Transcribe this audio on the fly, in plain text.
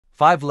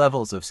5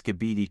 levels of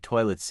Skibidi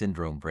toilet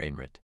syndrome brain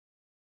rot.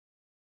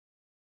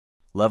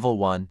 Level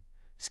 1.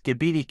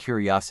 Skibidi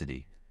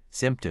curiosity.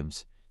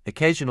 Symptoms: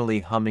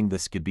 occasionally humming the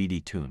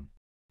Skibidi tune.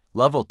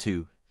 Level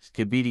 2.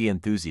 Skibidi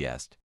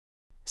enthusiast.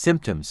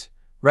 Symptoms: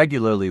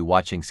 regularly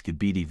watching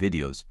Skibidi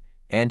videos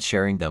and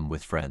sharing them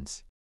with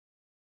friends.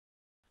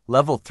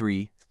 Level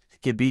 3.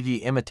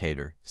 Skibidi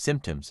imitator.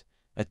 Symptoms: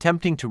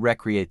 attempting to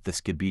recreate the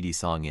Skibidi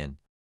song in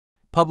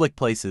public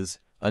places,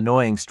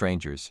 annoying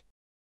strangers.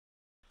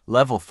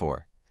 Level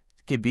 4.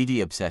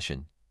 Skibidi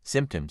obsession.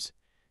 Symptoms: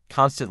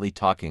 constantly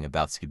talking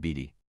about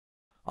Skibidi.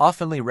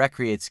 Oftenly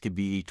recreate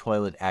Skibidi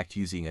toilet act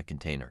using a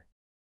container.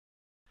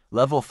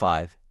 Level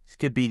 5.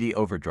 Skibidi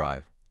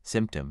overdrive.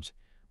 Symptoms: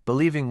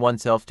 believing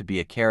oneself to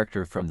be a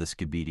character from the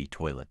Skibidi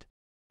toilet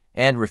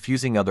and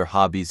refusing other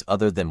hobbies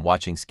other than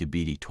watching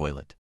Skibidi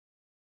toilet.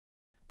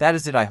 That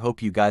is it. I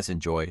hope you guys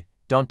enjoy.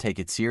 Don't take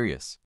it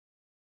serious.